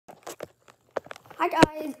Hi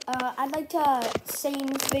guys, I'd like to say in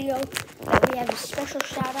this video that we have a special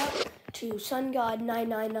shout out to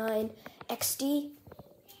Sungod9999xd,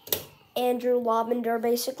 Andrew Lavender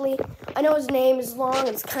basically. I know his name is long,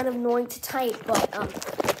 it's kind of annoying to type, but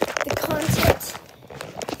the content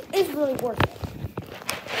is really worth it.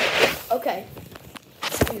 Okay,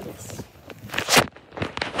 let's do this.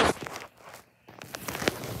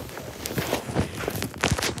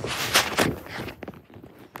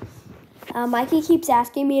 Mikey keeps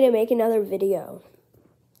asking me to make another video.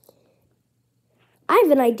 I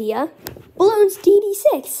have an idea. Bloons TD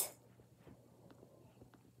 6.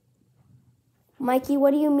 Mikey, what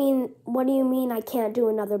do you mean? What do you mean I can't do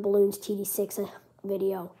another Bloons TD 6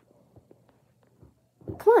 video?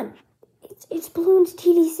 Come on, it's Bloons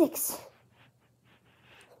TD 6.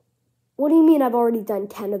 What do you mean I've already done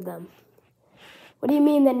 10 of them? What do you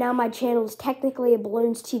mean that now my channel is technically a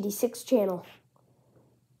Bloons TD 6 channel?